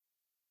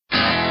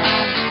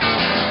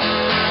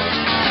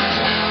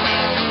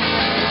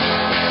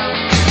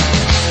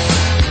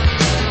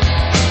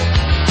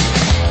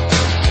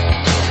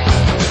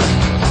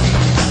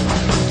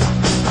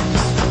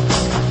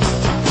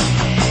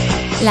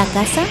La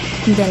casa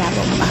de la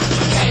bomba.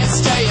 Can't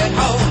stay at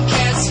home,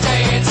 can't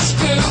stay at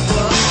school.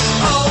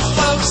 Old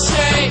folks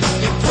say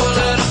you're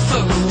pulling a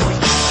fool.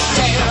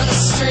 Day on the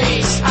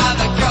street, I'm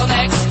the girl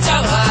next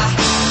door.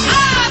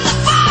 I'm the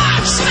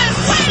fox been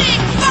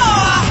waiting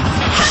for.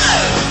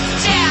 Hello,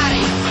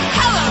 Daddy.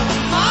 Hello,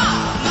 Mom.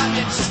 I'm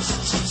your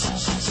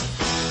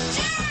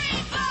Jerry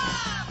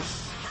Bob.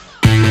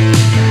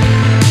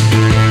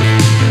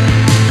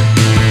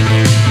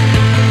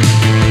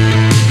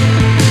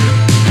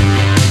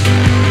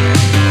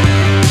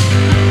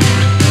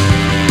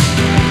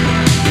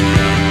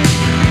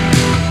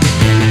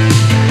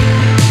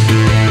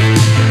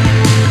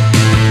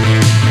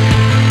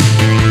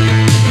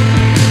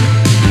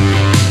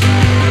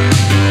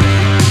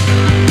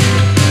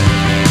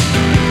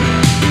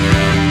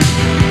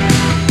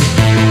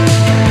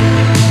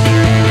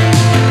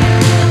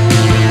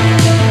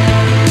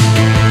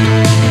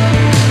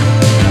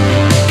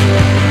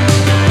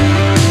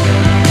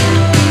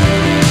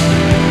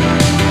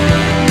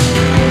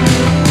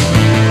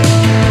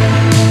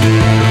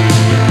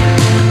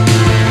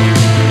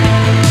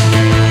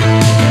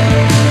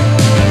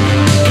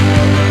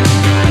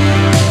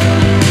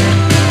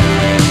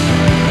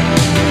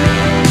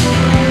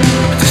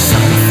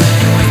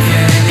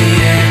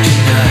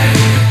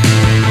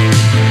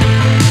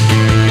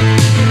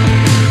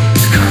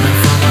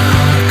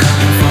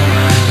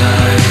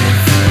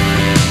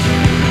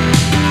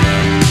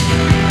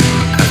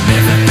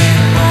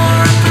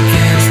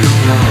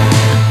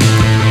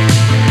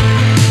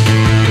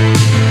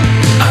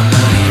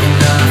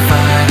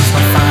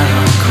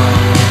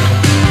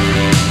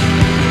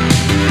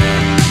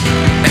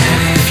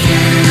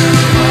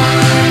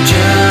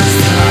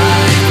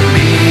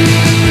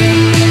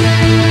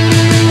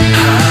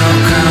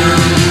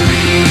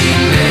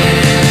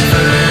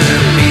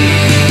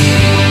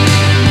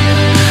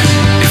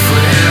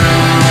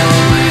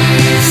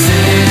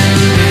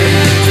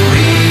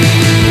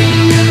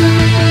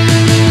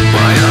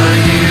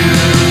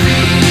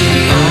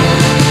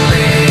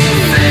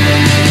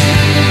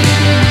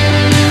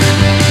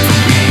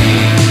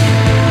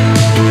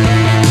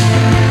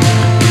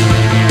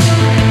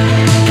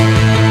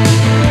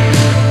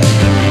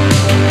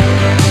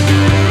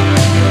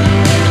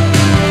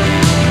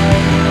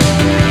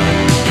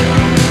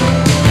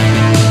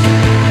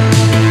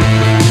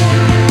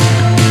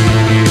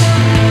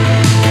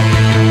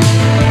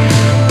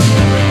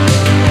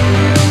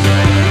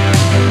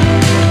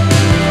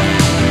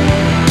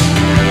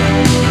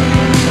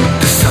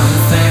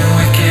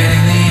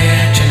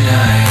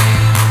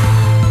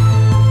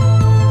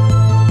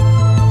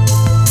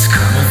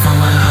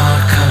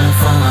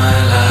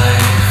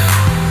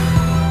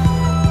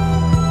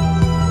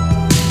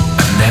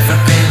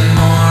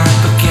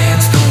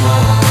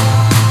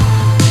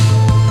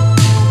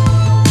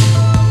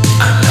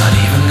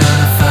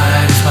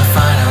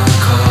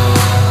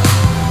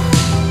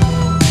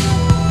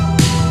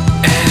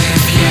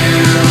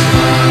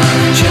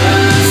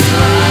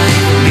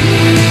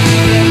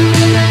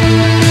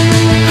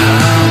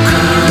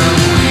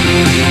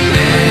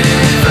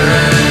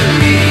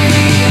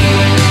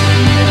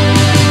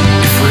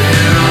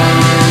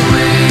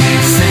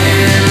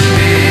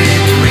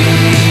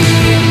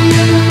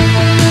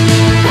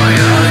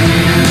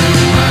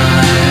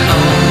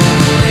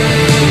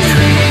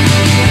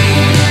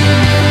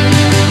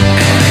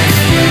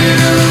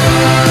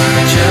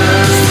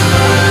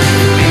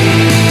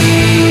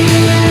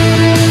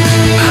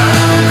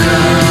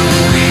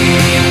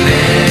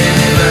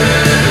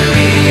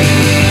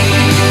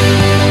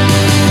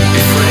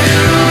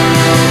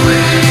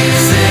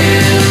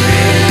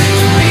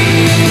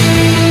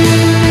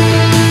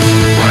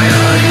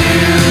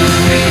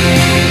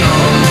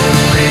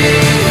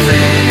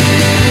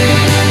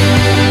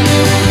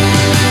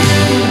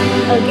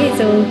 Okay,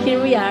 so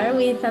here we are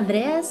with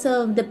Andreas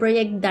of the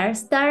project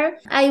D4RKSTAR.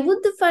 I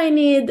would define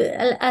it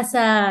as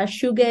a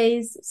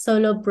shoegaze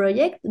solo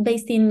project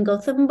based in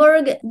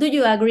Gothenburg. Do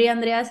you agree,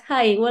 Andreas?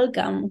 Hi,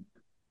 welcome.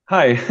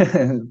 Hi,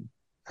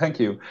 thank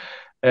you.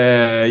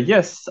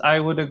 Yes, I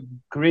would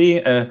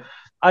agree.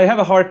 I have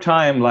a hard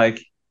time like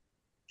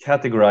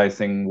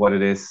categorizing what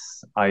it is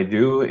I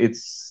do.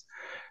 It's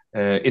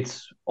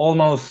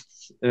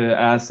almost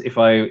as if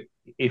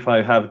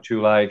I have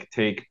to like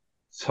take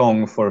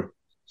song for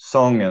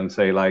song and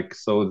say like,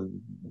 so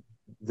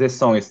this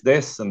song is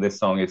this and this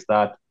song is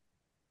that.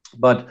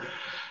 But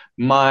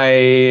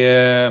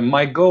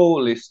my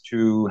goal is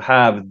to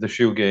have the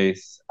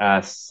shoegaze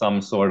as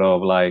some sort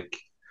of like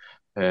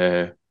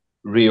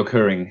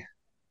reoccurring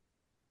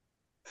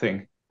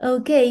thing.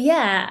 Okay,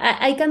 yeah,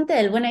 I can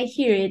tell when I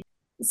hear it.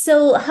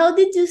 So how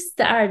did you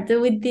start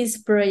with this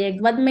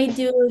project? What made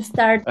you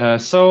start?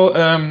 I've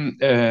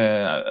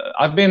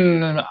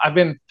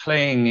been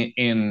playing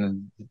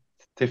in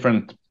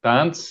different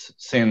bands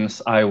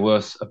since I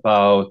was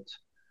about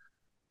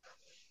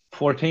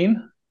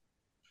 14,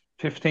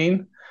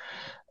 15.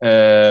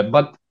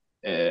 But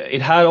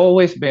it had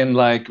always been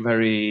like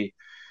very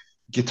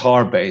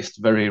guitar based,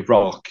 very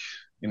rock,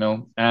 you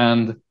know.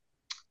 And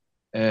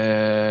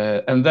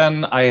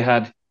then I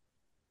had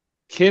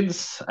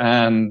kids,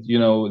 and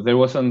there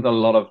wasn't a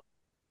lot of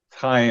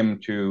time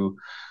to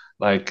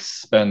like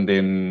spend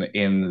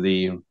in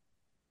the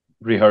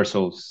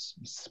rehearsals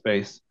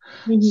space.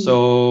 Mhm.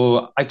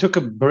 So I took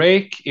a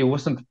break. It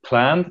wasn't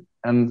planned,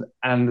 and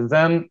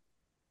then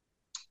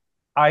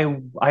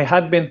I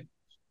had been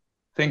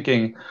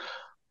thinking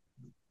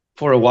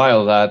for a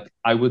while that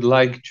I would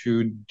like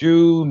to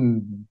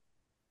do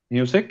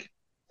music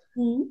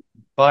Mhm.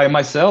 by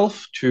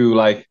myself to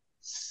like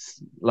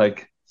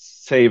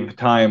save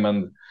time,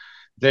 and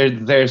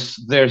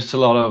there's a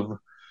lot of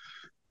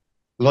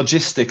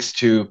logistics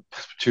to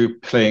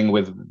playing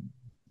with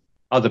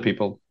other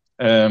people.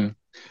 Um,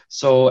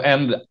 so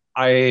and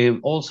I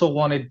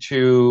wanted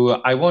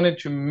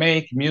to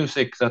make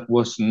music that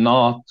was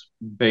not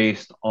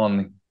based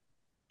on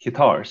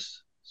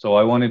guitars. So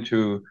I wanted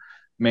to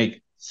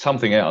make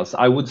something else.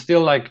 I would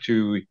still like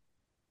to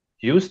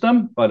use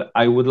them, but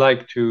I would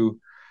like to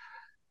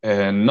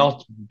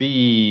not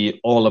be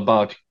all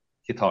about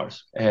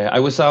guitars. I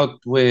was out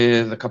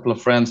with a couple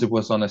of friends. It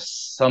was on a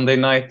Sunday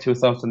night,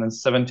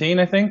 2017,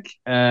 I think,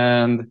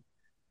 and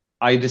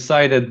I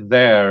decided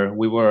there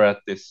we were at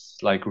this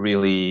like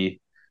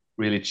really,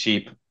 really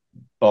cheap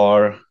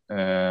bar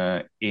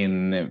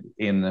in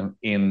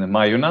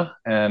Majorna,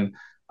 and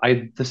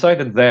I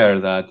decided there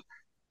that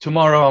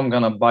tomorrow I'm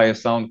gonna buy a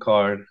sound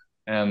card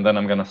and then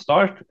I'm gonna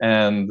start.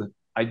 And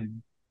I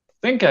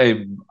think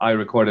I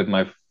recorded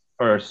my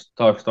first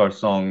Darkstar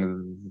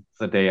song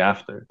the day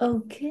after.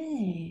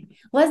 Okay.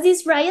 Was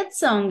this Riot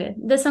song?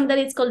 The song that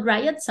it's called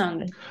Riot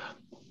song?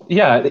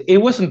 Yeah, it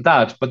wasn't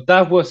that, but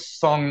that was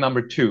song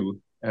number two,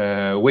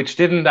 which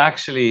didn't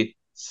actually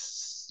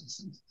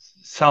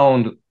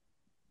sound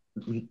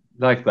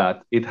like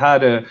that. It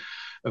had a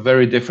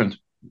very different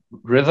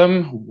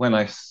rhythm when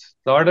I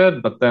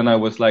started, but then I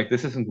was like,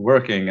 this isn't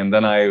working, and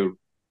then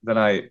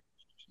I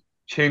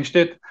changed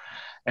it,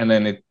 and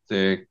then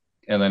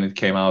it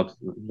came out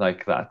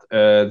like that.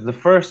 The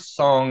first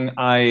song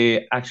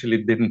I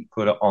actually didn't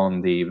put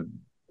on the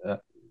uh,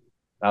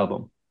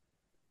 album.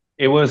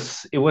 It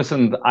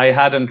wasn't. I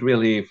hadn't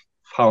really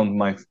found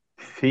my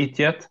feet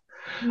yet.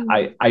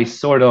 I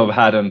sort of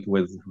hadn't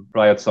with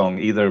Riot Song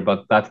either,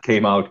 but that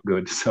came out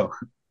good. So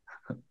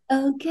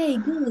Okay,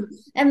 good.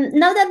 And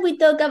now that we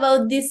talk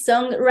about this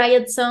song,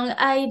 Riot Song,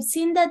 I've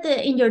seen that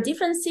in your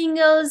different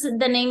singles,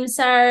 the names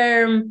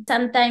are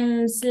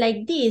sometimes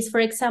like this. For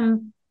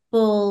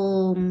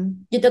example,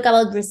 you talk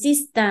about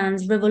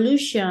resistance,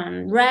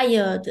 revolution,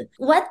 riot.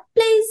 What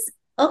place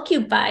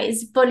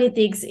occupies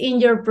politics in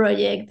your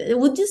project?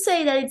 Would you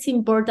say that it's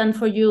important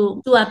for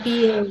you to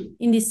appear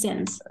in this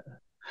sense?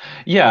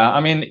 yeah, I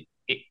mean,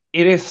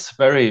 it is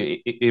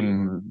very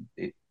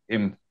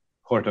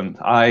important.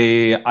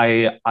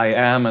 I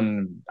am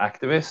an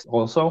activist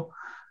also.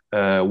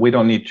 We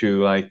don't need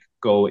to like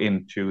go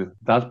into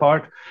that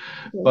part,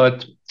 Okay.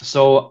 but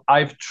so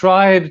I've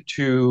tried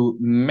to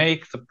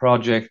make the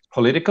project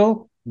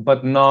political,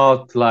 but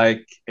not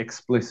like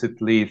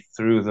explicitly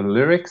through the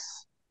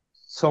lyrics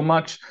so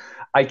much.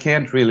 I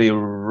can't really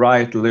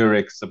write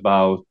lyrics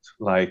about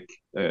like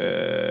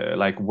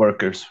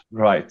workers'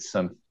 rights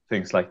and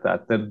things like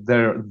that.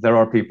 There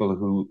are people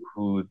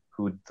who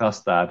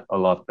does that a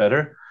lot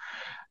better.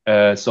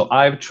 So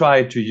I've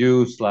tried to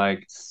use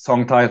like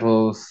song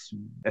titles,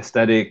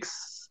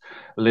 aesthetics,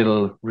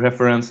 little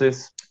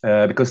references,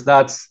 because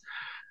that's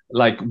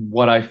like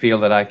what I feel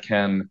that I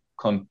can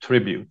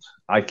contribute.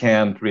 I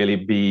can't really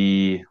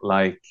be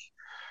like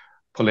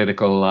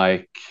political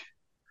like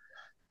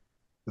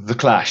The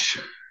Clash.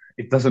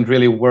 It doesn't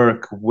really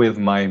work with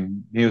my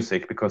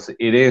music because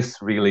it is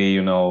really,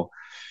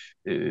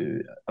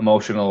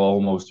 emotional,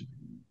 almost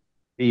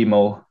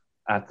emo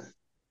at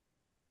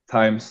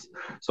times.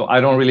 So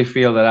I don't really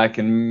feel that I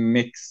can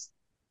mix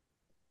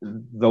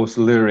those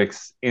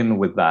lyrics in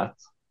with that.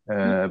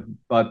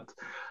 But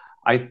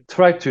I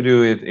try to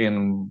do it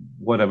in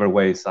whatever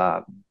ways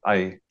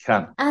I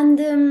can.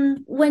 And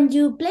when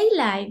you play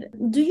live,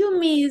 do you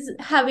miss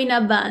having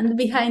a band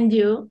behind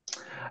you?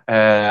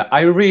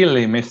 I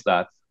really miss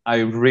that. I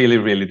really,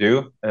 really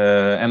do.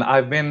 And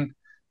I've been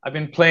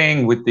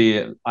playing with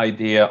the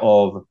idea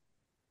of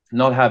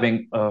not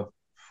having a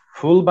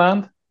full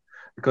band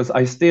because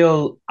I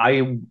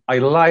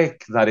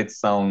like that it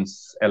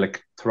sounds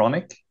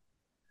electronic.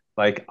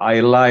 Like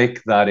I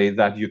like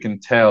that you can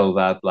tell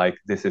that like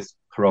this is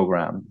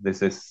programmed.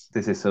 This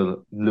is a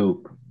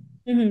loop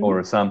or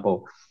Mhm. a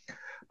sample.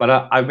 But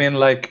I've been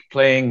like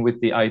playing with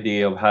the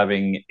idea of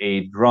having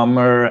a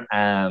drummer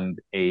and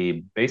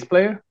a bass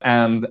player,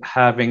 and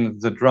having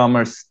the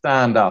drummer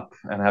stand up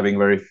and having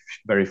very,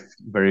 very,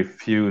 very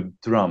few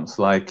drums.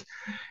 Like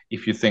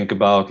if you think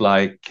about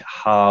like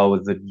how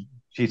the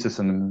Jesus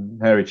and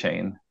Mary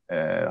chain,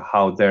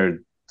 how their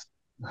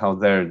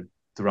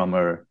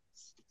drummer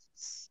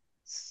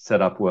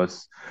setup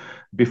was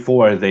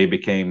before they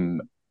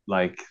became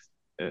like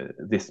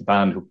this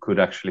band who could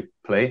actually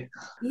play.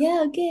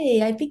 Yeah,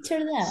 okay, I picture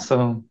that.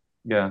 So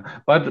yeah,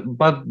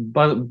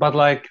 but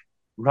like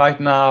right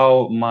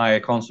now my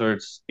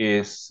concerts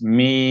is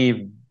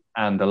me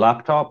and the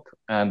laptop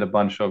and a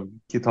bunch of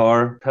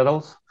guitar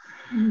pedals.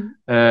 Mhm.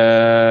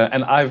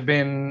 And I've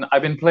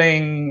been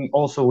playing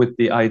also with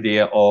the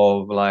idea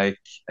of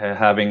like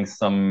having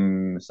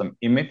some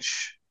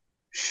image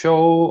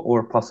show,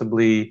 or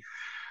possibly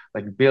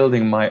like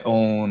building my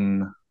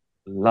own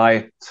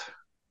light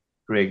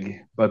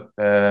rig, but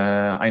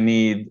I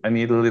need a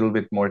little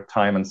bit more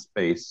time and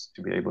space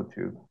to be able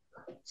to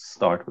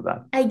start with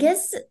that. I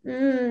guess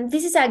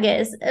this is a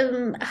guess.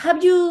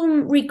 Have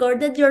you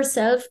recorded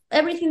yourself?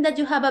 Everything that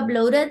you have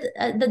uploaded,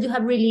 that you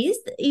have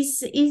released,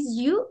 is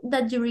you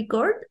that you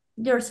record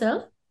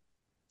yourself?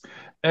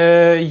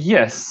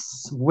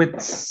 Yes,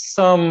 with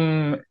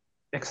some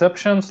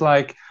exceptions,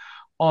 like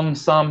on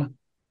some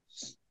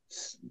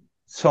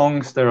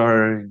songs there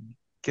are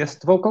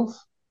guest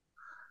vocals.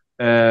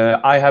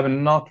 I have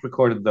not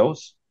recorded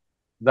those.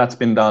 That's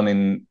been done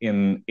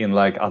in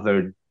like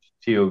other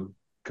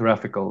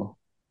geographical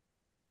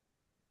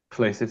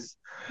places.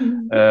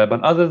 Mhm.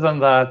 But other than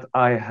that,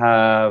 I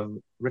have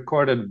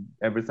recorded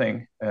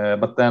everything.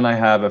 But then I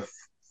have a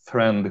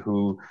friend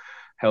who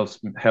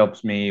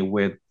helps me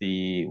with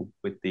the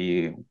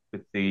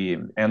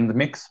end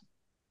mix,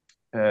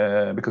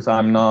 because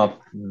I'm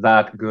not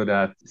that good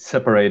at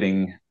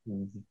separating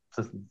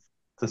the,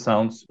 the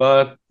sounds.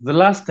 But the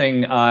last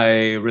thing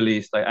I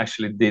released, I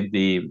actually did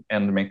the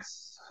end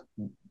mix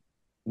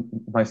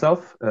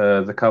myself,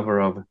 the cover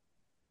of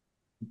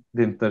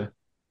Winter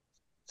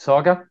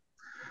Saga.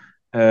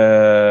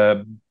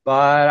 Uh,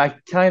 but I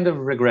kind of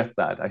regret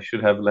that. I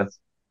should have let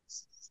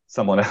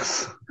someone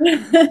else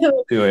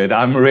do it.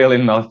 I'm really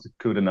not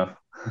good enough.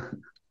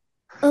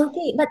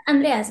 Okay, but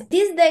Andreas,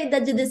 this day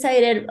that you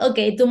decided,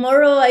 okay,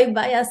 tomorrow I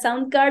buy a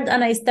sound card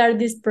and I start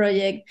this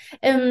project,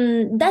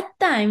 that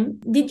time,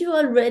 did you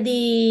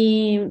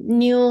already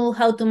knew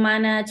how to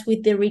manage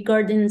with the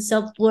recording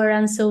software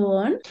and so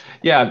on?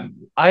 Yeah,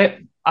 I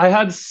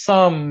had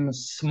some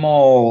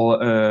small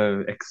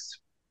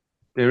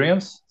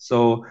experience,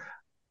 so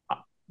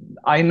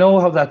I know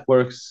how that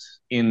works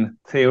in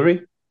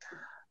theory,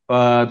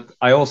 but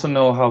I also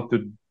know how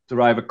to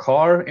drive a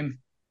car in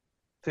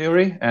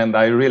theory, and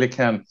I really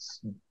can't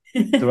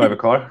drive a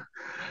car.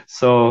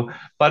 So,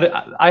 but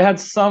I had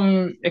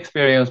some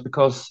experience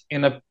because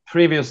in a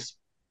previous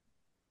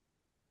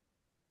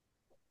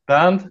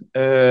band,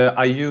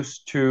 I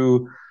used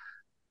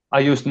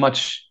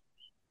much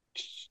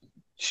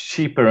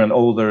cheaper and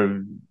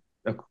older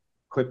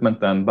equipment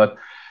then. But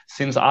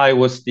since I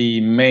was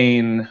the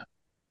main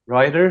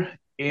writer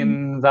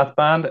in that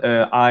band,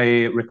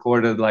 I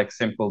recorded like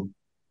simple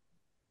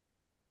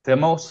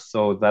demos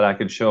so that I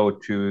could show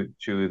to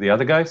the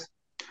other guys.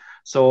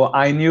 So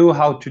I knew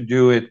how to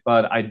do it,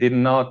 but I did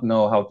not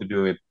know how to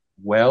do it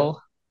well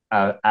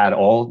at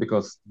all,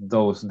 because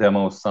those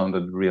demos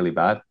sounded really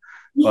bad.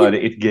 But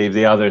it gave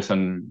the others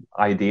an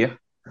idea.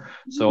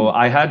 So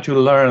I had to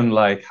learn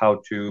like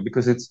how to,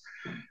 because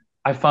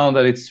I found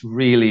that it's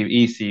really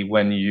easy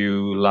when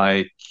you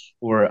like,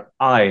 or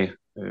I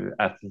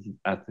at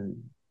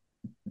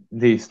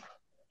least,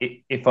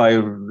 if I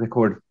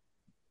record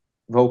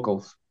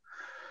vocals,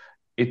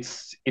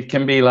 it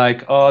can be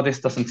like, oh, this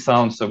doesn't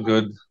sound so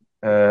good.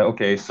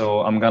 Okay,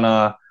 so I'm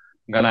gonna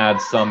add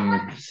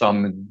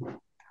some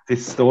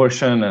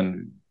distortion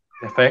and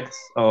effects.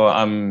 Oh,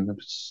 I'm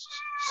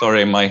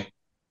sorry, my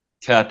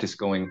cat is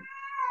going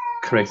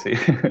crazy.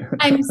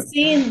 I'm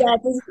seeing that.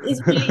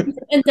 It's really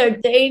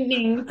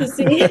entertaining to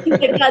see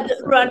the cat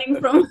running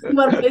from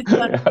one place to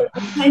Yeah, another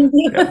behind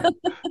you. yeah,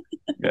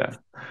 yeah,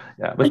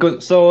 yeah.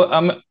 Because so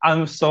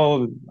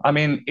I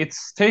mean,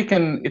 it's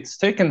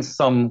taken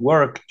some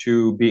work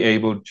to be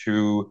able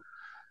to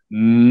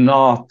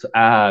not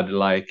add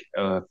like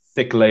a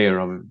thick layer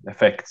of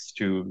effects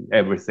to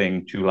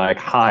everything, to like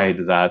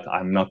hide that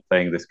I'm not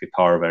playing this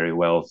guitar very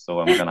well, so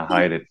I'm gonna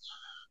hide it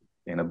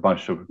in a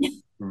bunch of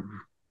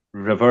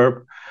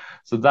reverb.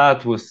 So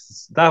that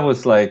was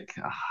like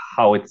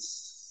how it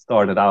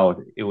started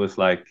out. It was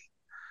like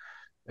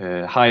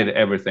hide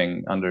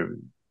everything under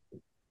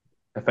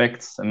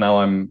effects, and now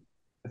I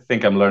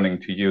think I'm learning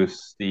to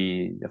use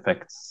the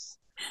effects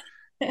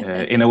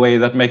in a way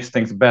that makes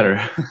things better.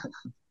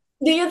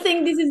 Do you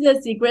think this is the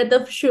secret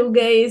of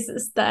shoegaze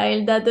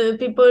style that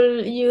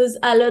people use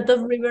a lot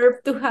of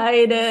reverb to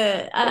hide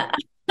a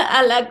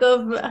lack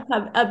of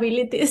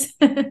abilities?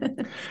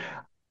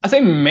 I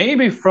think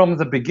maybe from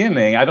the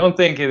beginning. I don't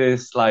think it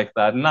is like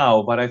that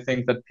now, but I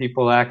think that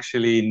people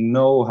actually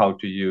know how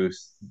to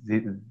use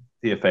the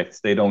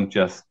effects. They don't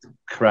just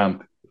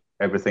cramp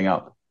everything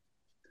up.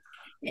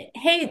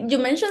 Hey, you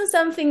mentioned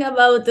something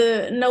about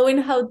knowing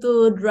how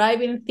to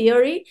drive in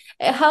theory.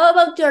 How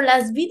about your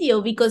last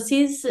video? Because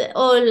it's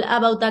all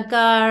about a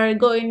car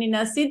going in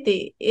a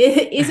city.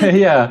 Is it?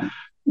 Yeah,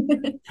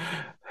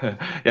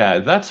 yeah.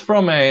 That's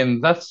from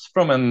an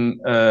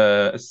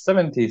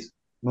 70s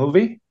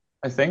movie,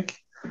 I think,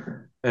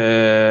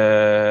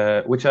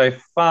 which I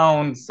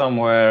found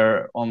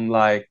somewhere on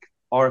like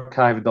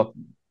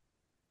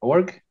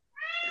archive.org.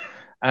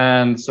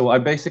 And so I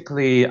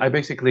basically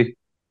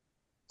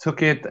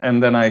took it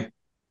and then I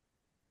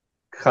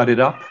cut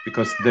it up,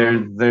 because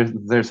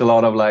there's a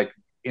lot of like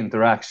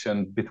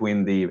interaction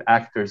between the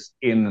actors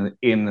in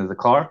the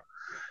car,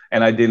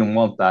 and I didn't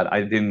want that.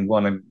 I didn't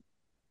want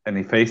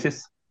any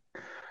faces,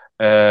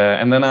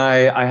 and then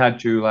I had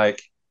to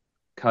like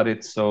cut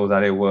it so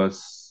that it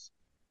was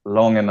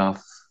long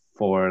enough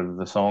for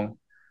the song.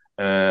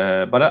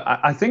 But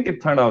I think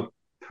it turned out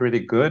pretty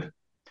good.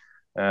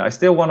 I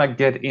still want to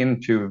get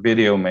into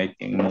video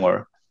making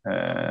more,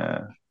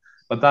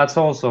 but that's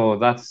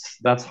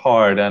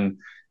hard, and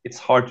it's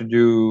hard to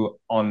do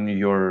on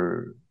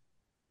your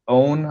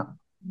own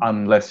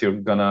unless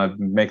you're gonna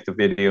make the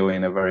video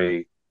in a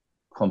very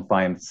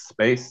confined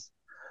space.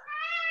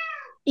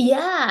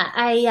 Yeah,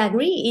 I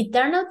agree. It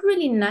turned out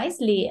really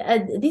nicely.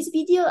 This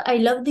video, I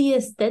love the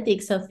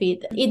aesthetics of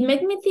it. It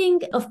made me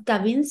think of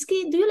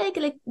Kavinsky. Do you like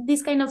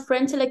this kind of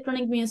French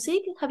electronic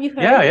music? Have you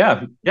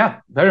heard?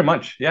 Yeah, very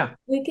much. Yeah,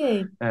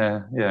 Okay.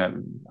 yeah.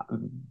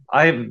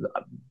 I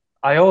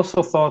I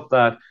also thought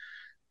that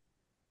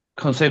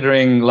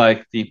considering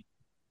like the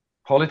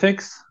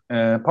politics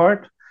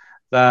part,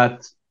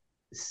 that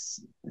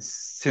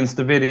since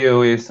the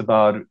video is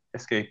about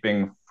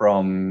escaping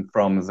from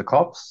the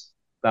cops,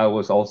 that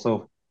was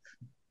also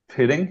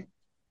fitting.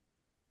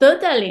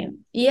 Totally.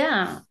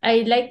 Yeah,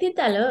 I liked it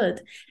a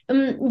lot.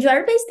 You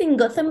are based in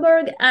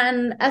Gothenburg,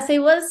 and as I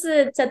was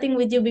chatting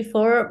with you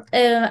before,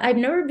 I've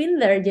never been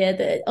there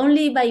yet,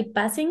 only by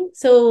passing.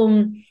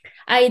 So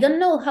I don't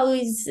know how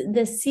is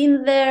the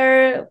scene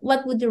there.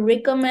 What would you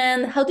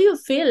recommend? How do you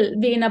feel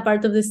being a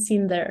part of the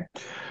scene there?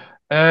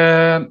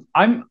 I'm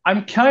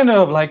kind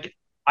of like,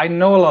 I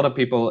know a lot of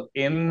people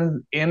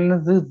in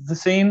the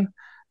scene,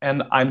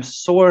 and I'm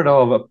sort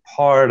of a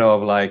part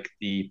of like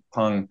the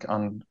punk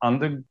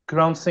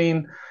underground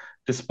scene,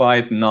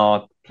 despite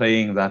not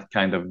playing that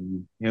kind of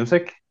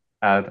music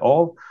at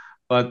all.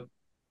 But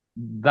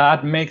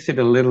that makes it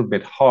a little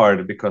bit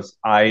hard because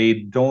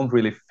I don't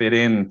really fit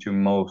into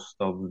most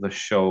of the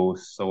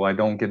shows, so I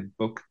don't get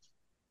booked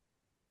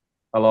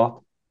a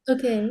lot.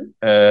 Okay.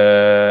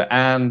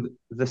 And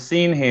the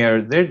scene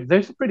here,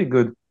 there's a pretty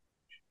good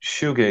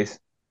shoegaze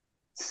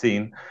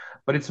scene,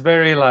 but it's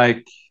very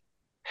like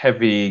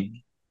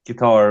heavy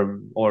guitar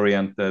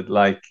oriented,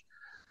 like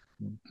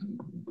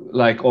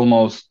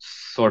almost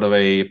sort of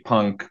a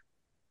punk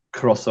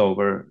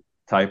crossover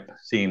type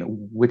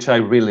scene, which I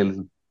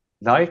really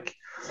like.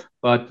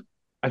 But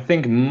I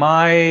think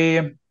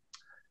my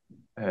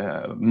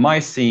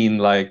scene,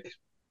 like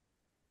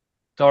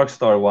Dark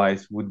Star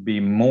wise, would be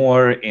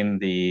more in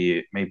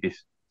the maybe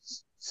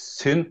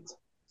synth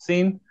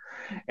scene,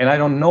 and I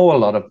don't know a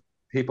lot of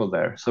people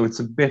there, so it's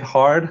a bit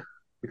hard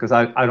because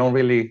I don't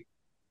really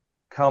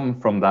come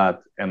from that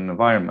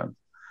environment.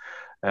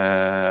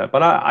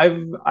 But I've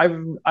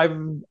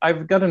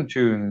gotten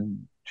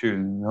to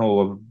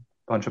know a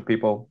bunch of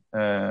people,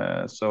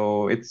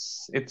 so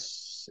it's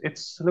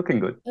looking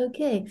good.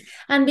 Okay.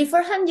 And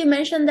beforehand, you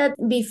mentioned that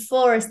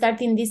before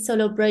starting this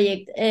solo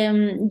project,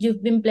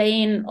 you've been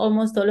playing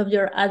almost all of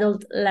your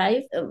adult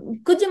life.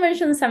 Could you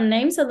mention some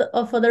names of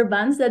other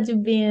bands that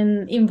you've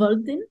been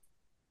involved in?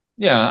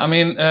 Yeah, I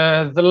mean,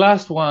 the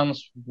last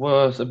ones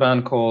was a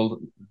band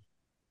called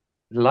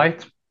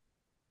Light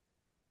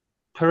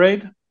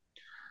Parade,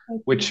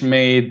 Okay. which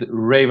made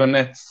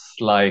Ravenettes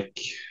like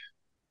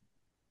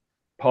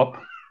pop.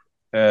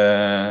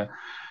 Uh,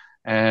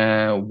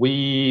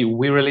 we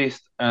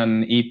released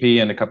an EP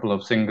and a couple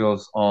of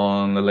singles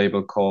on a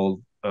label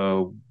called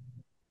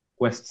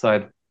West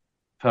Side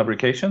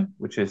Fabrication,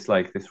 which is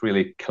like this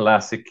really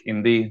classic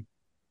indie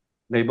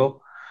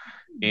label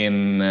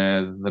in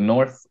the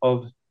north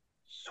of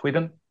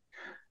Sweden.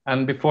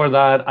 And before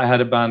that, I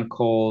had a band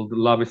called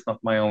Love Is Not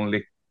My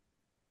Only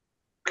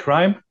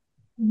Crime,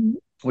 Mhm.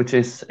 which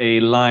is a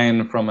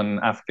line from an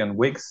Afghan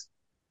Wigs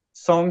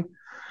song.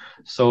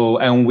 So,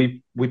 and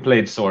we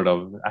played sort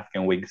of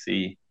Afghan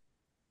Wigsy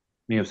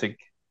music,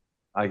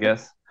 I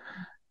guess.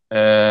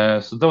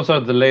 So those are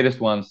the latest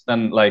ones.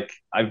 Then like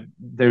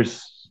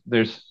there's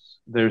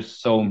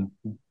so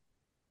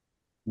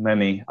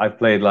many. I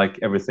played like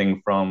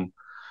everything from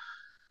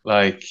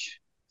like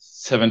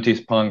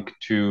 70s punk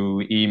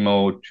to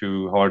emo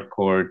to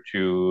hardcore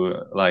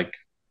to like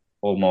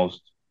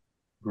almost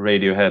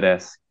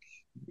Radiohead-esque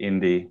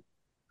indie.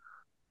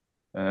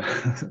 Uh,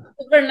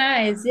 Super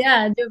nice.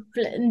 Yeah,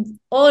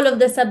 all of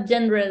the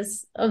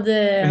subgenres of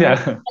the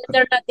yeah,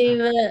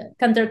 alternative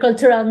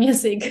countercultural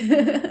music.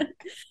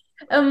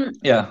 um,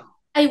 yeah.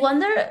 I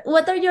wonder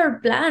what are your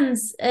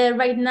plans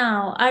right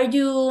now? Are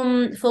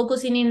you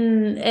focusing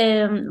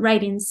in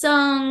writing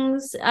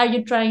songs? Are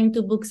you trying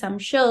to book some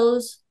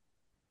shows?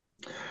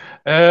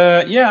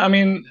 Yeah, I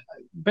mean,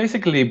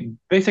 basically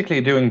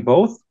doing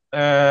both.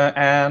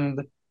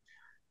 And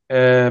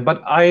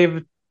but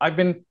I've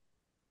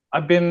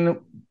been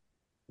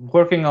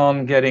working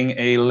on getting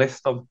a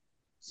list of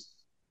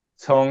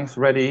songs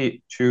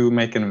ready to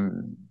make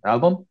an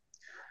album,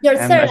 Your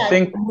and third I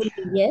think album,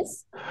 maybe,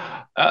 yes?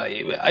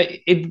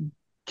 it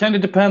kind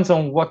of depends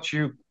on what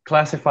you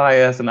classify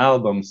as an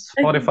album.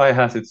 Spotify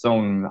has its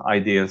own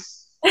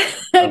ideas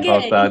about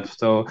Okay. that.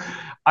 So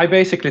I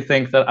basically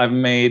think that I've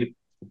made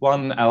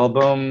one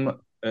album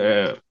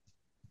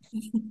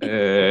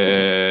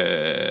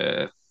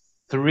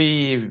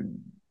 3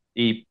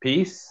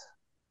 EPs,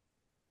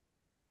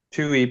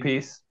 2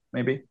 EPs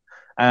maybe,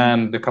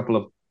 and a couple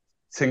of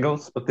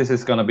singles. But this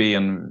is gonna be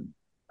an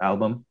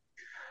album,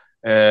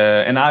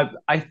 and I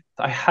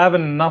have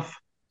enough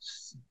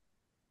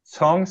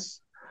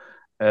songs.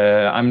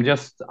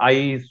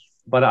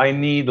 But I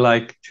need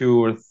like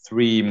 2 or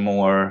 3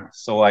 more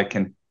so I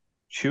can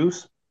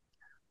choose,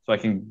 so I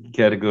can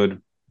get a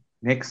good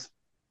mix.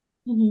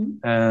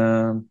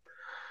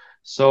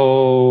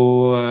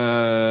 So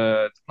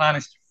the plan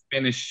is to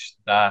finish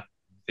that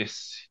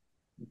this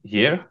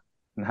year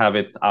and have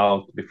it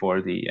out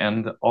before the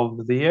end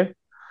of the year.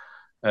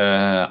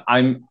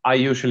 I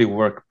usually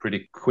work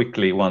pretty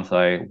quickly once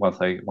I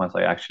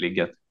actually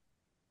get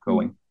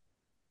going.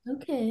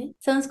 Okay,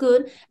 sounds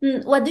good.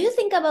 What do you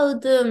think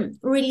about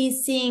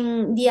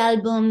releasing the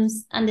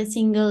albums and the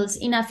singles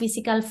in a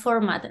physical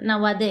format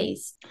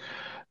nowadays?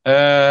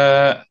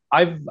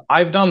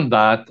 I've done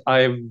that.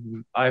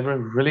 I've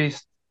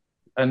released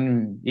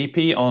an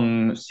EP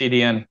on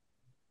CD and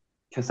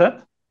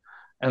cassette,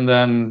 and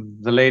then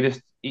the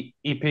latest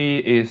EP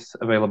is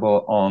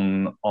available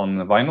on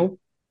vinyl.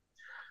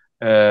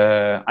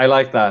 I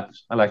like that.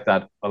 I like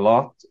that a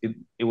lot.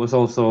 It was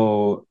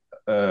also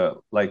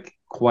like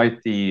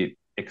quite the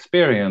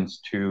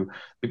experience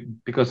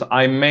because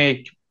I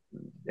make,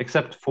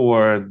 except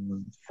for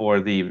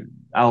the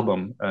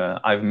album,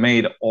 I've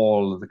made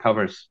all the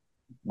covers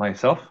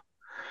myself.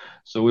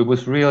 So it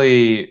was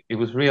really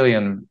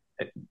an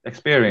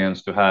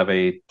experience to have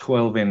a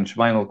 12-inch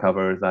vinyl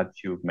cover that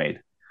you've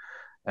made.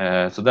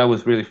 So that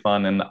was really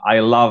fun, and I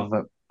love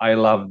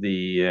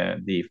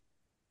the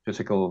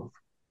physical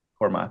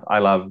format. I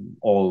love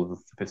all the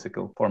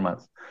physical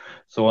formats.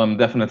 So I'm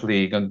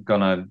definitely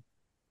gonna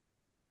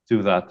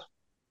do that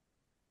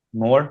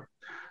more.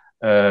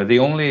 The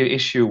only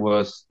issue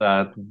was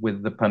that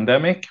with the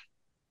pandemic,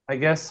 I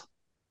guess,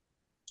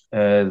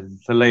 the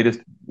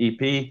latest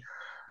EP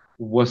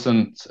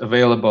wasn't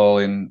available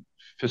in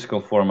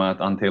physical format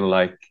until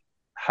like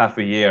half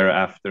a year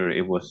after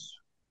it was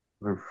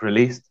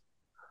released.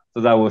 So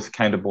that was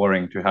kind of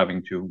boring to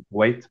having to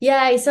wait.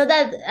 Yeah, I saw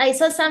that. I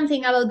saw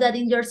something about that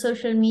in your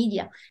social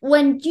media.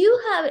 When you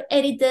have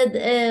edited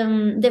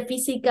the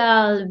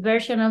physical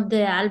version of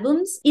the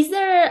albums, is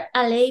there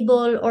a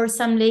label or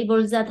some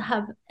labels that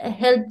have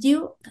helped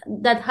you,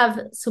 that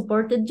have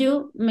supported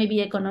you,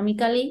 maybe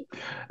economically?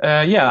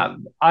 Yeah,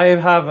 I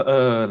have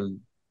a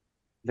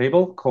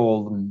label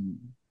called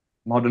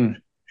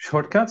Modern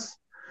Shortcuts,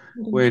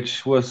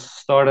 which was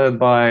started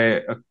by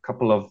a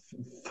couple of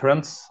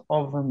friends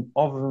of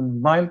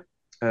mine,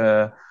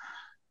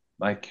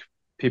 like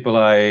people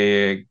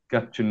I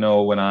got to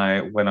know when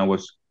I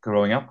was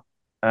growing up,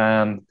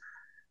 and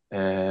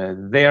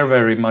they are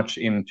very much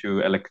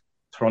into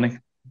electronic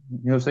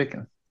music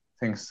and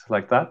things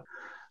like that.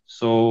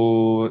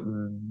 So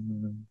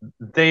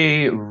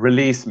they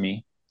release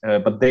me,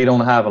 but they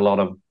don't have a lot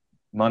of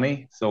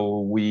money, so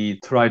we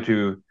try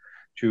to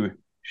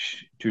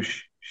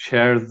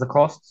share the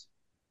costs.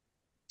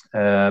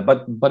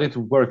 But it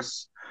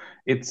works.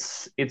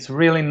 It's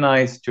really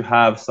nice to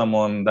have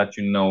someone that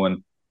you know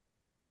and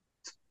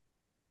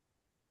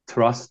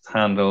trust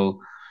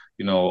handle,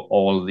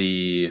 all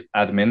the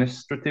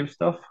administrative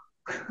stuff.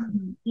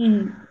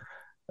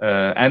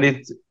 And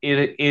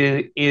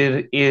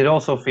it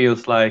also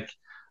feels like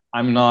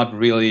I'm not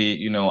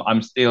really,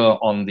 I'm still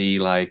on the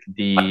like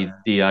the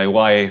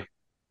DIY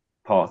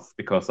path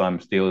because I'm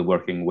still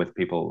working with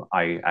people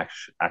I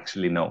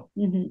actually know.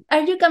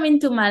 Are you coming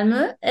to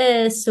Malmö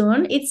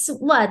soon? It's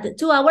what,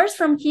 2 hours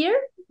from here,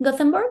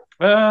 Gothenburg?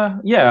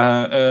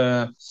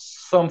 Yeah,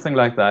 something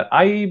like that.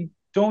 I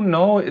don't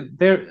know.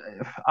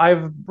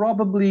 I've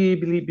probably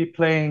be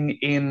playing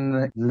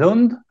in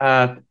Lund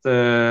at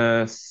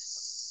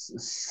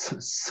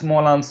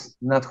Smålands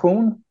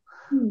Nation,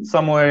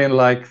 somewhere in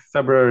like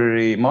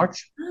February,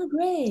 March. Oh,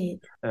 great.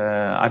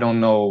 I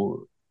don't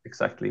know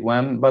exactly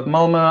when, but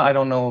Malmö, I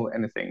don't know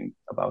anything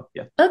about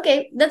yet.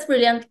 Okay, that's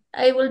brilliant.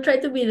 I will try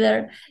to be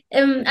there.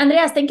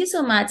 Andreas, thank you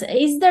so much.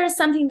 Is there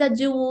something that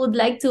you would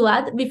like to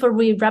add before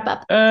we wrap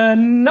up?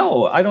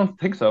 No, I don't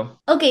think so.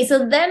 Okay,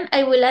 so then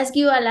I will ask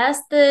you a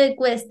last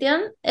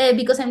question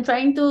because I'm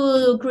trying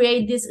to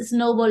create this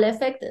snowball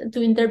effect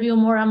to interview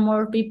more and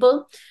more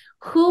people.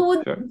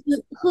 Who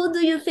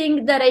do you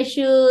think that I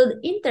should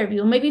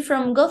interview? Maybe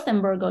from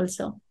Gothenburg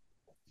also.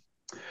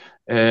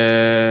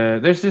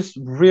 There's this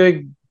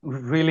really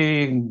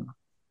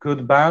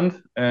good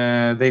band.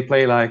 They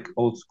play like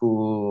old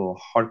school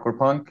hardcore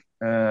punk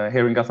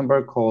here in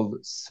Gothenburg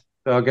called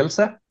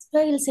Shoegaze.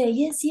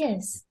 Shoegaze,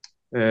 yes.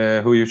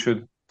 Who you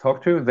should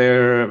talk to.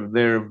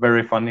 They're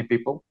very funny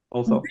people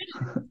also.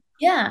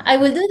 Yeah, I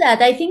will do that.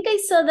 I think I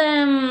saw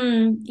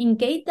them in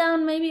Cape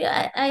Town, maybe.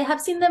 I have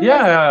seen them.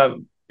 Yeah.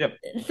 Yep.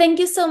 Thank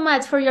you so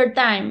much for your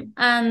time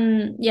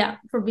and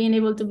for being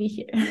able to be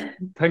here.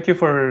 Thank you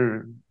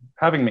for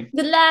having me.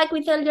 Good luck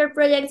with all your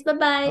projects.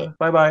 Bye-bye.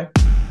 Bye-bye.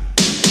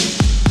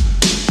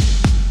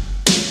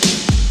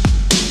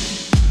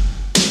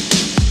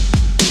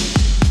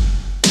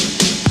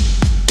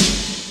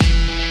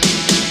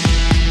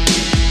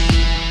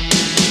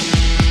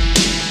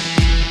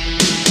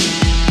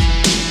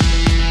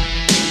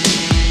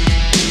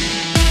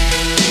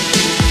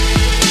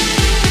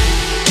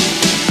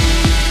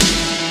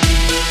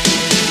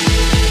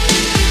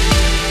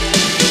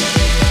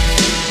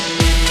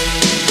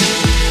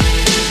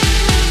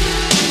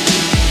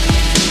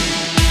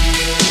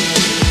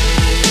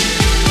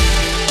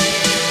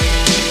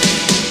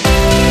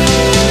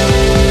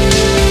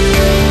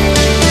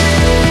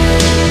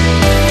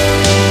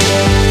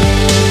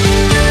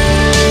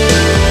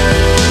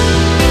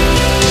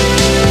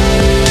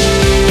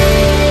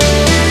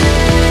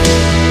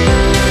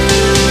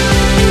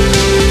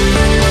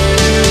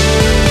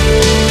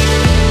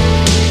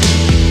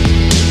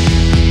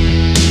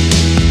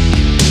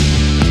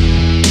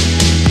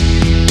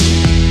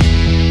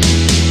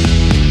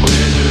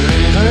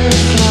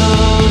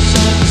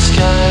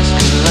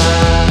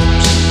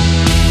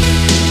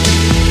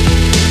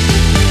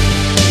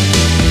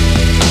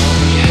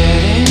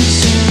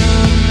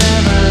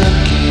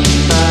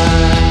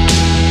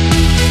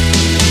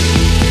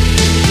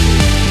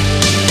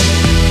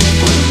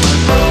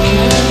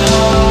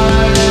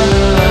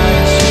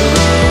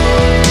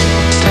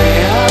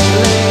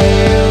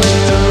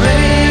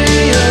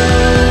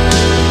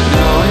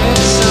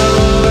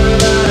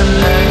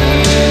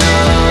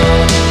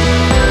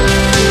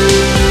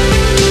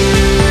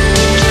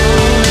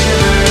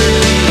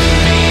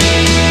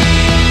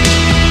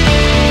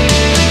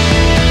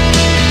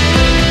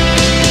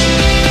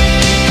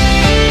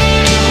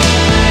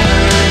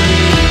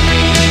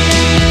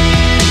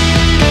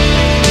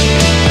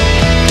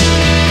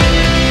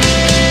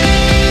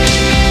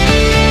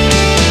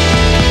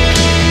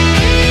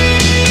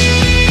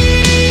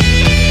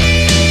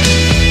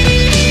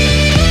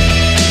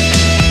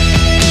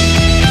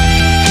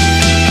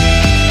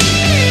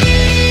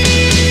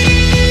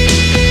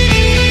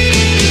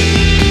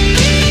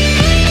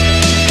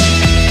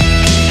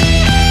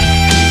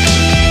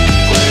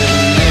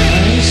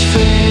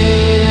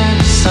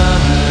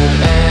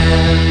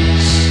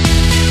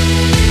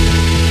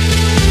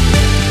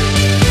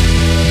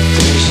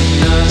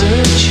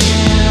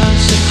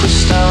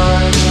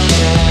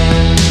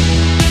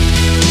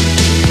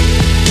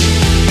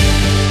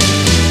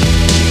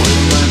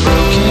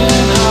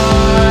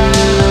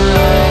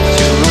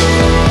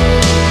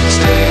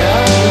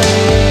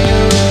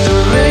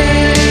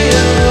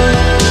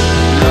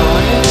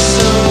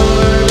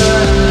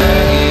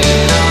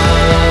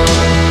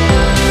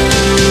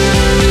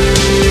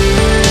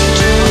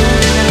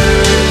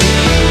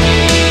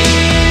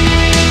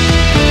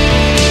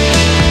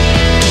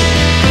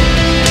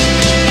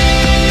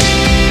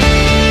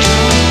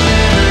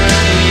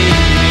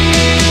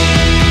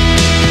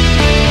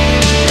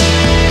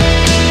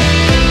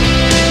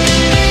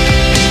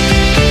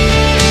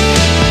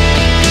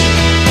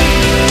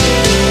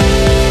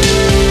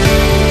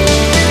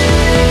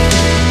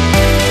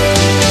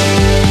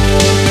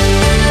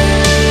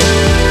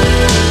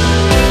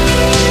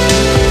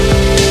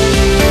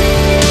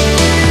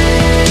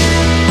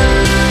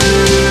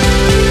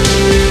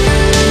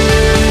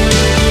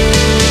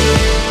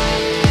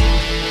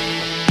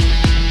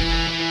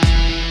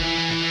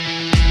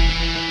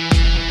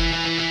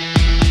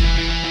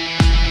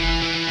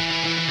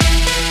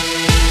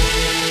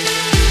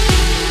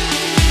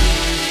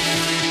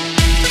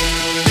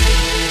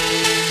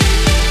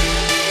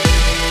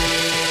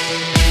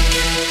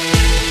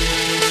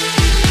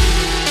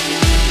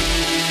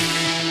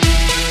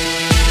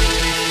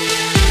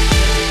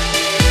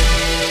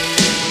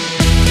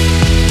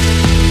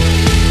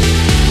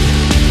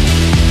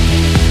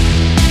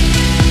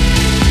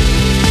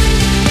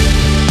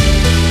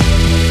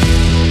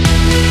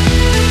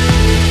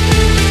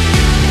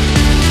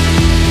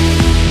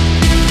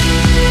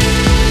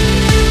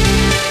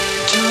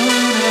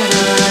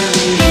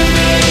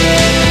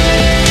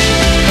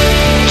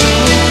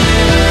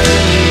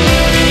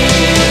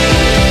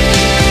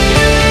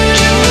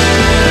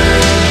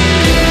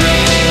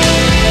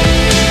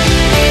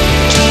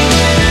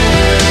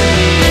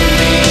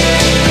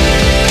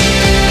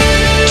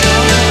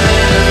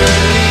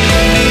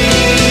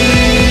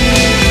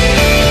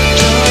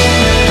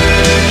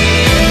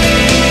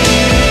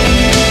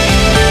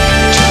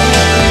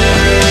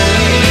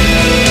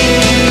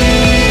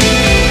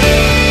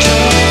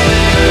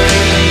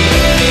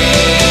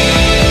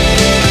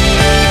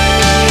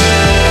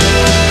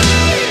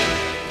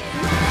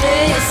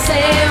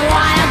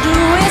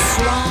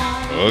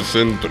 Has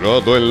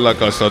entrado en la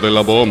casa de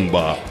la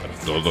bomba.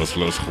 Todos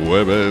los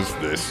jueves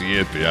de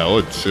 7 a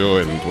 8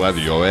 en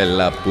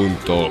radioela.org.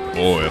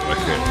 I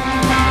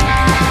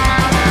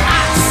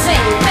say,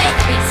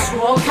 make it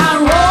rock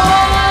and roll.